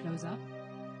to close up,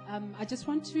 I just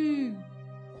want to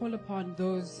call upon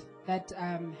those that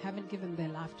haven't given their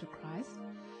life to Christ.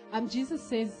 Jesus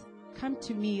says, "Come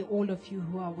to me, all of you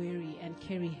who are weary and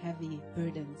carry heavy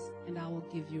burdens, and I will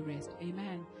give you rest."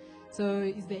 Amen. So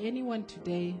is there anyone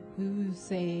today who's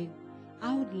saying,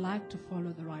 "I would like to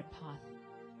follow the right path.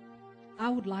 I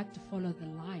would like to follow the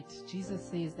light"? Jesus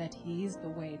says that He is the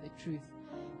way, the truth,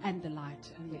 and the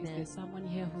light. And is there someone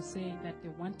here who's saying that they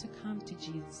want to come to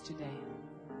Jesus today?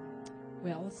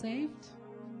 We're all saved?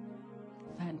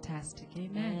 Fantastic.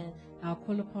 Amen. I'll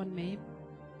call upon Maeve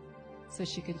so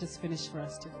she can just finish for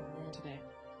us today.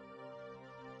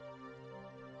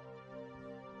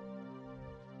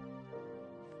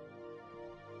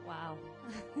 Wow.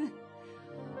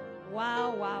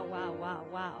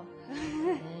 Wow.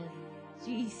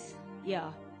 Jeez.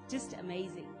 Yeah, just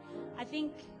amazing. I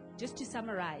think, just to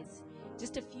summarize,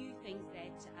 just a few things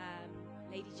that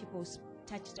Lady Chipos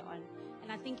touched on.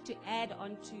 And I think to add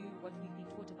on to what we've been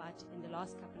taught about in the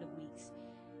last couple of weeks,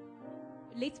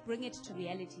 let's bring it to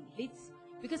reality.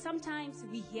 Because sometimes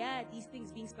we hear these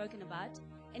things being spoken about,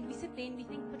 and we sit there and we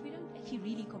think, but we don't actually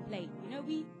really complain. You know,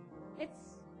 we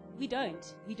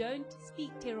don't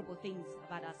speak terrible things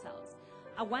about ourselves.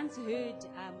 I once heard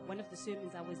one of the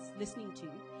sermons I was listening to.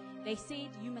 They said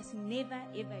you must never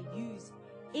ever use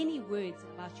any words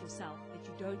about yourself that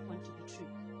you don't want to be true.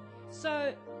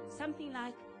 So something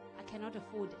like, "I cannot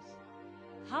afford it."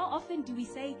 How often do we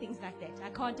say things like that? "I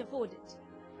can't afford it.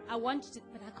 I want to,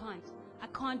 but I can't. I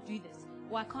can't do this.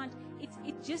 Or I can't."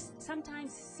 It just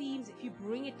sometimes seems, if you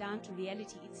bring it down to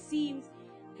reality, it seems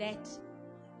that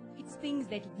it's things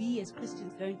that we as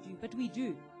Christians don't do, but we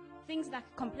do. Things like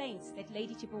complaints that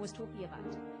Lady Chippo was talking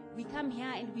about. We come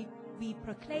here and we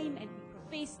proclaim and we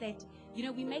profess that, you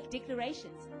know, we make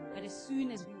declarations, but as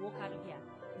soon as we walk out of here,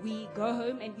 we go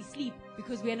home and we sleep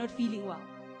because we are not feeling well.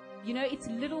 You know, it's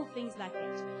little things like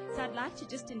that. So I'd like to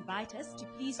just invite us to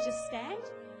please just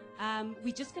stand.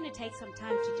 We're just going to take some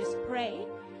time to just pray.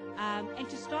 And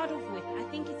to start off with, I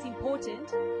think it's important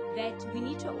that we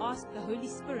need to ask the Holy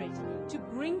Spirit to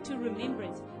bring to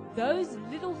remembrance those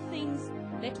little things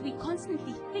that we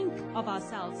constantly think of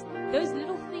ourselves, those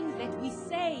little things that we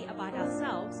say about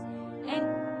ourselves,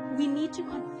 and we need to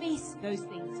confess those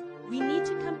things. We need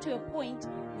to come to a point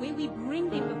where we bring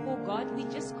them before God. We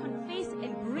just confess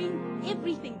and bring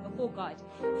everything before God,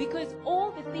 because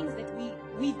all the things that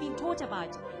we've been taught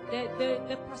about,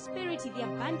 the prosperity, the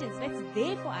abundance that's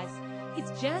there for us,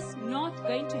 it's just not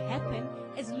going to happen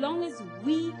as long as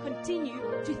we continue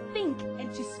to think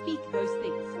and to speak those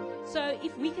things. So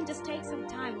if we can just take some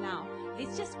time now,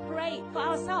 let's just pray for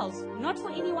ourselves, not for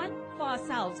anyone, for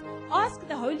ourselves. Ask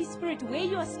the Holy Spirit where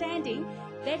you are standing,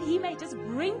 that He may just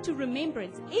bring to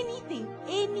remembrance anything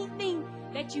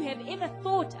that you have ever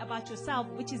thought about yourself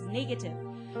which is negative.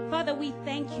 Father, we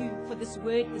thank you for this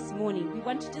word this morning. We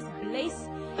want to just bless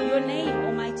your name,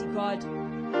 Almighty God,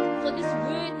 for this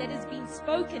word that has been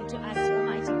spoken to us,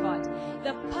 Almighty God.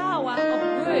 The power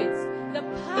of words, the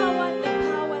power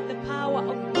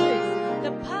of words,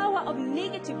 the power of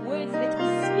negative words that we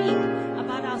speak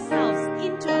about ourselves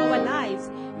into our lives.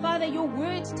 Father, your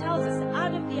word tells us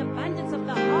out of the abundance of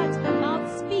the heart, the mouth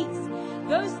speaks.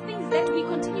 Those things that we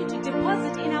continue to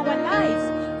deposit in our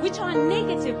lives, which are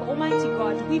negative, Almighty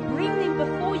God, we bring them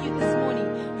before you this morning.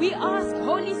 We ask,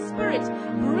 Holy Spirit,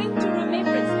 bring to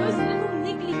remembrance those little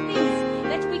niggly things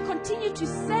that we continue to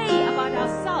say about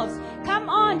ourselves. Come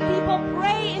on, people,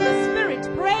 pray in the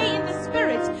Spirit. Pray in the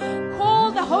Spirit.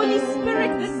 Call the Holy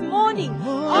Spirit this morning.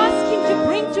 Ask Him to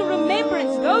bring to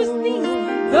remembrance those things,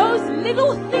 those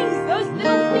little things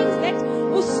that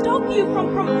will stop you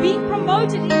from being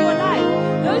promoted in your life.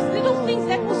 Those little things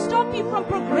that will stop you from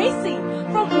progressing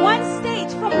from one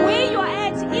stage, from where you are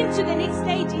at, into the next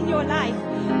stage in your life.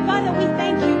 Father, we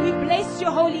thank you. We bless praise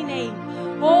your holy name.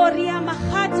 Oria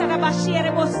mahata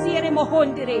rabashere bosiere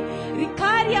mohondere.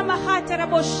 Rikaria mahata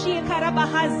raboshe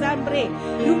karabahazambre.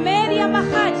 Rumeria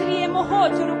mahatri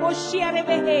mohoto raboshere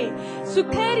behe.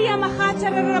 Sukeria mahata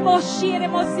raboshere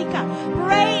mosika.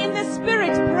 Pray in the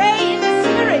spirit. Pray in the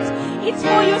spirit. It's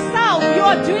for yourself. You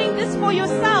are doing this for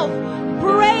yourself.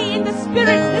 Pray in the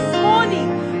spirit this morning.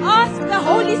 Ask the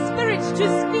Holy Spirit to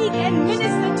speak and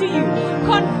minister to you.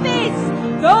 Confess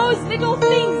those little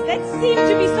things that seem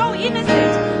to be so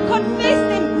innocent. Confess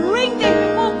them, bring them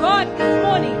before God this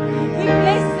morning. We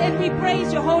bless and we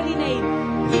praise your holy name.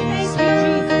 We thank you,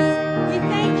 Jesus. We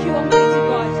thank you, Almighty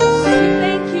God. We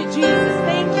thank you, Jesus.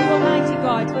 Thank you, Almighty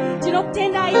God.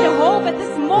 Tinokutenda Jehovah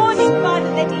this morning,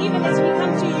 Father, that even as we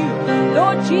come to you,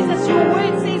 Lord Jesus, your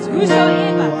word says,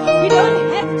 whosoever. We don't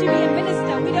have to be a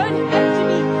minister. We don't have to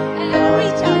be a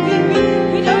preacher.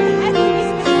 We don't have to be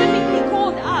specifically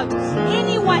called out.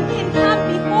 Anyone can come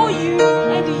before you,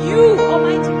 and you,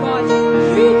 Almighty God,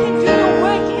 you can do your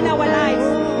work in our lives.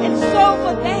 And so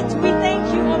for that, we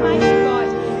thank you, Almighty God.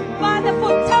 Father,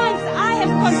 for times I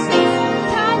have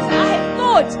confessed, times I have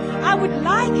thought I would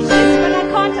like this, but I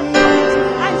can't afford it.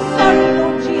 I'm sorry,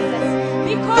 Lord Jesus,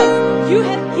 because you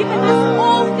have given us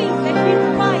all things that we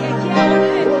require here on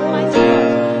earth, Almighty God.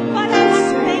 Father, I want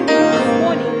to thank you this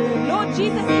morning, Lord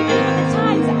Jesus, even for the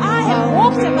times I have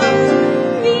walked about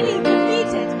feeling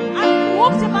defeated. I've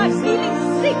walked about feeling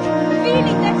sick,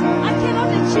 feeling that I cannot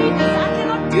achieve this, I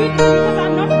cannot do this because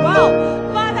I'm not well.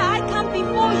 Father, I come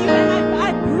before you and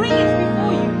I bring it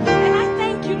before you. And I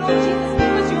thank you, Lord Jesus,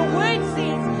 because your word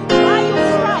says, by your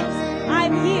stripes,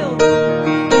 I'm healed.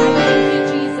 I thank you,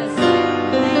 Jesus.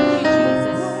 Thank you,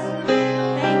 Jesus.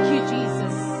 Thank you,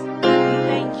 Jesus.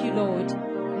 Thank you, Lord.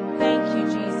 Thank you,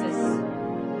 Jesus.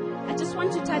 I just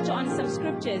want to touch on some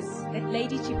scriptures that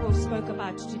Lady Chipo spoke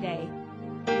about today.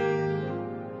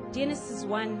 Genesis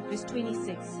 1 verse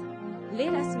 26.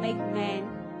 Let us make man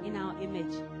in our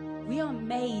image. We are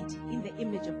made in the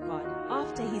image of God,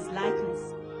 after his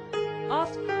likeness.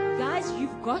 Guys,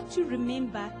 you've got to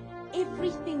remember,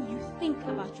 everything you think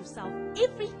about yourself,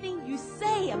 everything you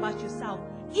say about yourself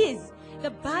is. The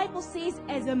Bible says,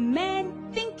 as a man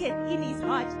thinketh in his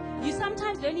heart. You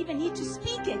sometimes don't even need to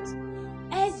speak it.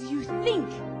 As you think,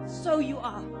 so you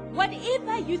are.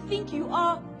 Whatever you think you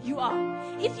are, you are.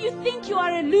 If you think you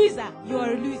are a loser, you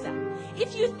are a loser.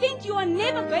 If you think you are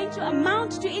never going to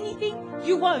amount to anything,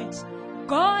 you won't.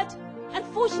 God,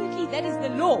 unfortunately, that is the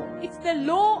law. It's the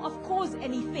law of cause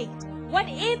and effect.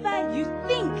 Whatever you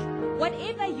think,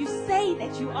 whatever you say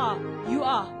that you are, you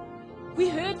are. We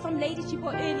heard from Lady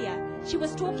Chipo earlier. She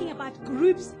was talking about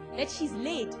groups that she's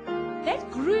led. That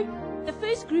group, the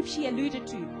first group she alluded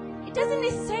to, it doesn't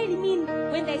necessarily mean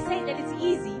when they say that it's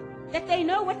easy, that they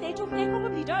know what they're talking. They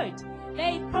probably don't.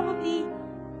 They probably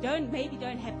maybe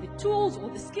don't have the tools or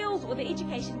the skills or the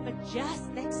education, but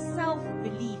just that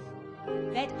self-belief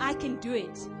that I can do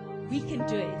it. We can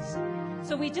do it.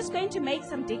 So we're just going to make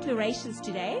some declarations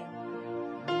today.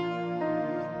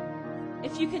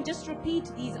 If you can just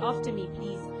repeat these after me,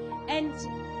 please. And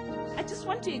I just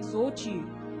want to exhort you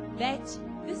that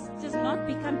this does not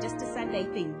become just a Sunday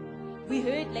thing. We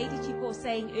heard Lady Chipo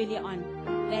saying earlier on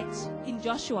that in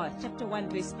Joshua chapter 1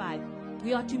 verse 5,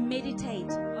 we are to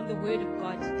meditate on the word of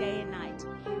God day and night.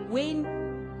 When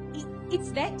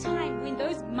it's that time when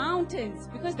those mountains,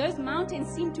 because those mountains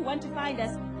seem to want to find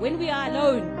us when we are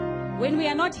alone, when we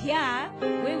are not here,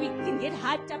 where we can get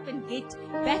hyped up and get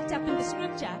backed up in the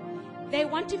scripture. They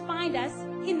want to find us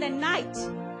in the night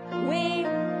where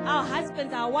our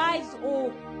husbands, our wives,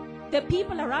 or the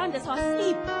people around us are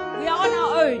asleep. We are on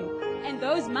our own. And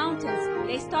those mountains,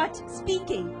 they start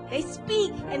speaking. They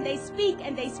speak and they speak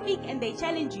and they speak and they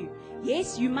challenge you.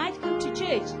 Yes, you might come to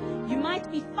church. You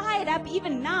might be fired up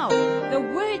even now. The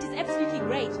word is absolutely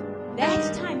great.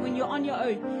 That time when you're on your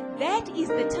own, that is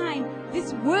the time,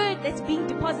 this word that's being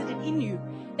deposited in you,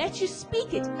 that you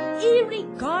speak it,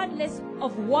 irregardless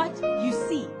of what you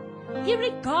see.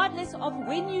 Irregardless of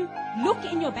when you look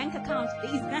in your bank account,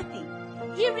 there is nothing.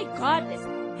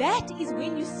 Irregardless, that is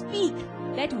when you speak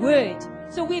that word.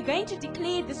 So we're going to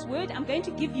declare this word. I'm going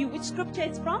to give you which scripture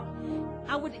it's from.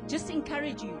 I would just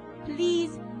encourage you,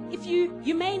 please, if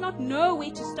you may not know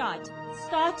where to start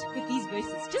with these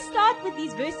verses. Just start with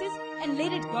these verses and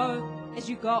let it go as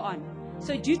you go on.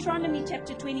 So Deuteronomy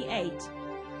chapter 28.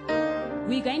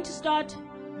 We're going to start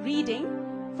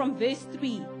reading from verse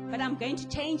 3, but I'm going to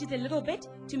change it a little bit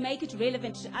to make it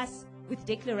relevant to us with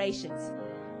declarations.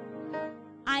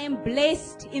 I am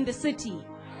blessed in the city.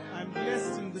 I'm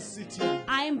blessed in the city.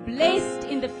 I am blessed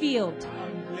in the field.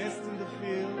 I'm blessed in the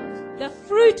field. The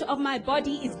fruit of my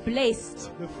body is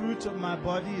blessed. The fruit of my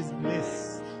body is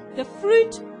blessed. The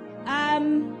fruit,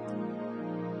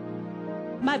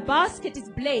 my basket is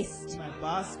blessed. My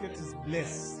basket is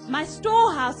blessed. My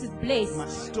storehouse is My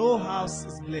blessed. storehouse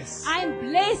is blessed. I am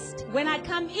blessed when I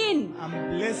come in. I'm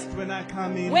blessed when I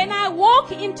come in. When I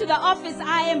walk into the office,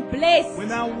 I am blessed.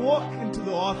 When I walk into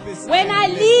the office, When I'm I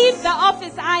blessed. leave the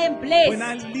office, I am When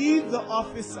I blessed. leave the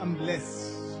office, I'm blessed.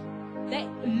 The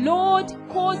Lord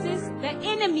causes the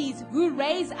enemies who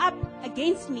raise up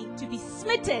against me to be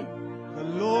smitten. The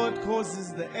Lord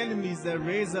causes the enemies that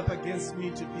raise up against me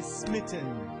to be smitten.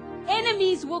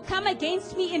 Enemies will come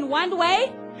against me in one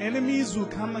way, Enemies will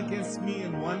come against me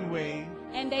in one way,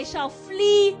 and they shall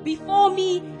flee before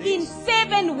me in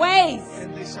 7 ways.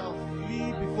 and they shall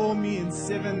flee before me in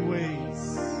 7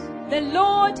 ways. The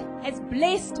Lord has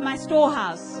blessed my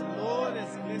storehouse. The Lord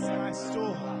has blessed my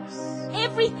storehouse.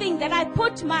 Everything that I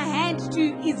put my hand to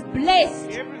is blessed.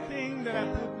 Everything that I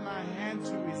put my hand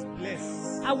to is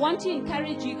blessed. I want to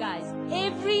encourage you guys.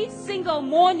 Every single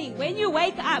morning when you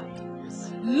wake up,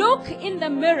 look in the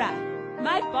mirror.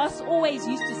 My boss always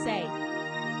used to say,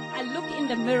 I look in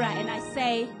the mirror and I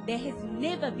say, there has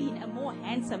never been a more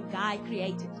handsome guy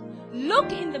created.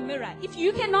 Look in the mirror. If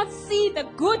you cannot see the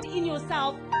good in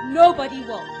yourself, nobody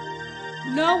will.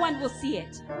 No one will see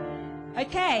it.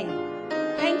 Okay.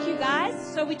 Thank you, guys.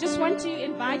 So we just want to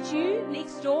invite you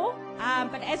next door.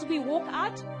 But as we walk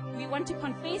out, we want to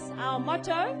confess our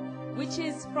motto, which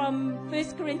is from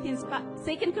 2 Corinthians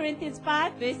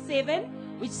 5, verse 7,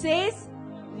 which says,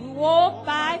 we walk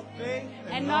by Faith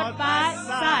and not by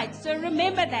sight. So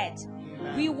remember that.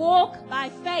 We walk by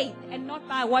faith and not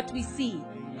by what we see.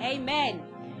 Amen.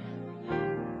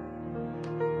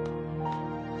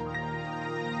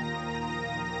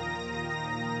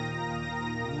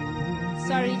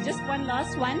 Sorry, just one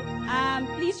last one.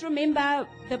 Please remember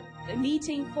the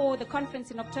meeting for the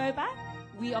conference in October.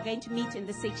 We are going to meet in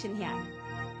the section here.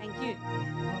 Thank you.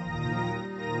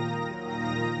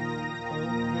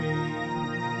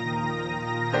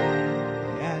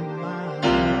 And my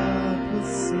heart will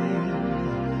sing,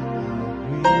 how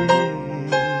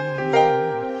great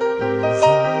is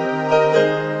our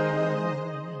God.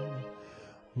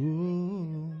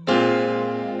 Ooh,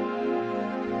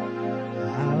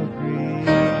 how great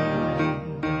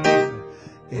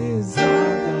is our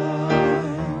God.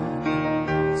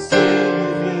 Sing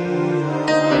with me,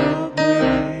 how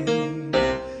great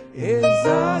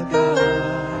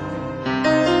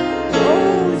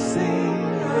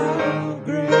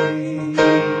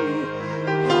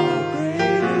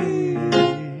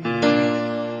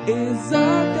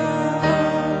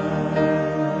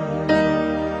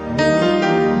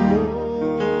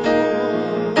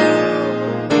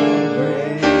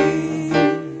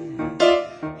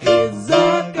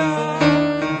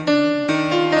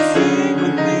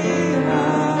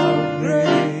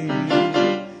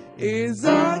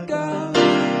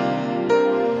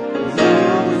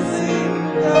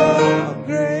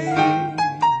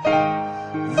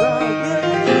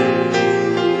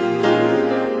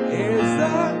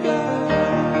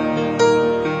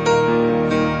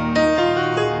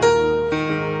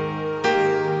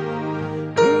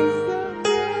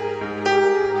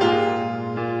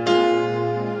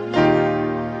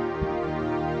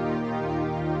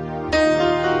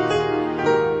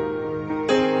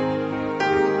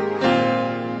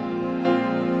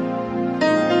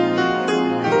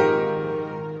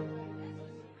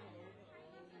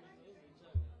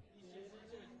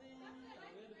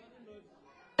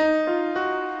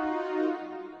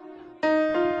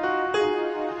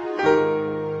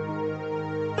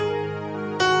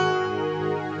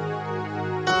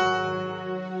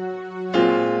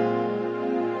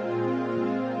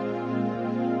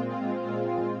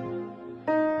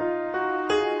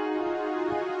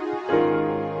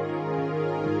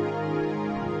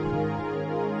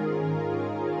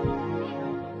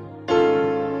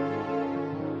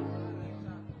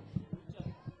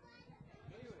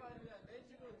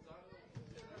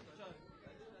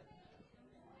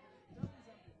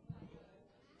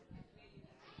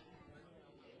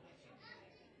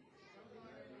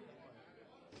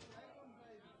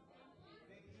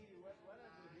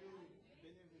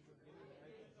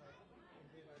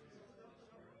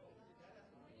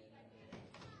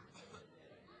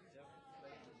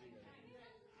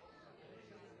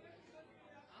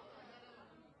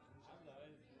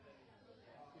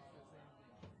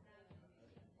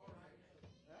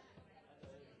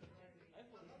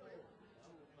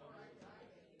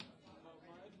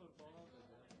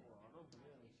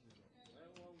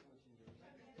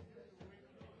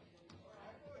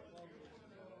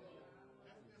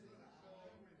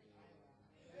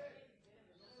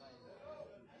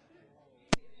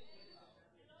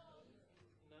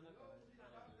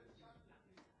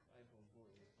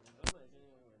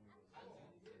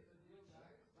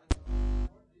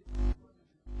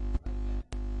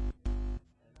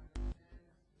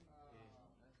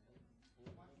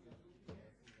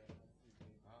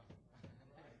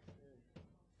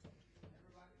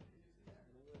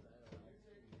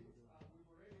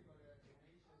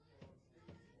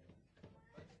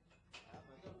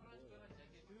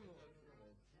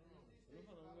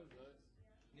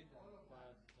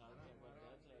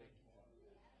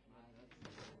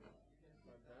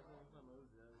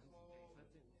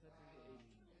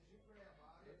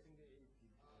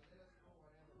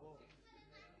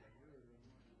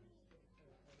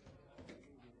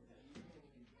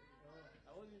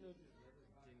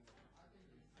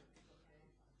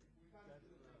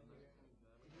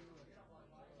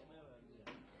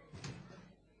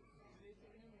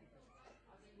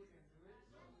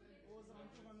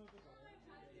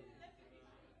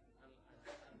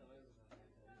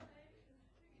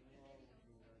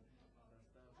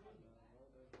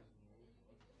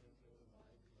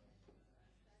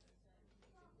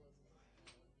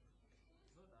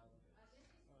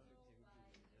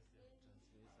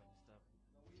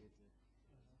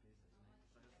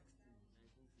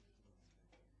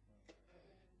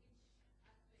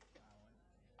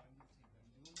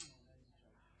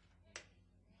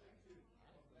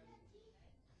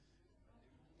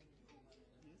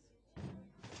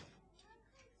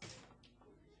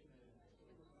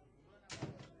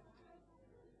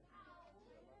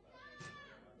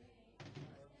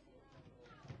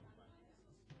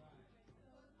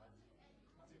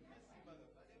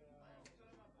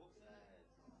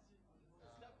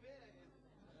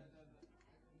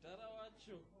mudhara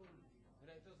wacho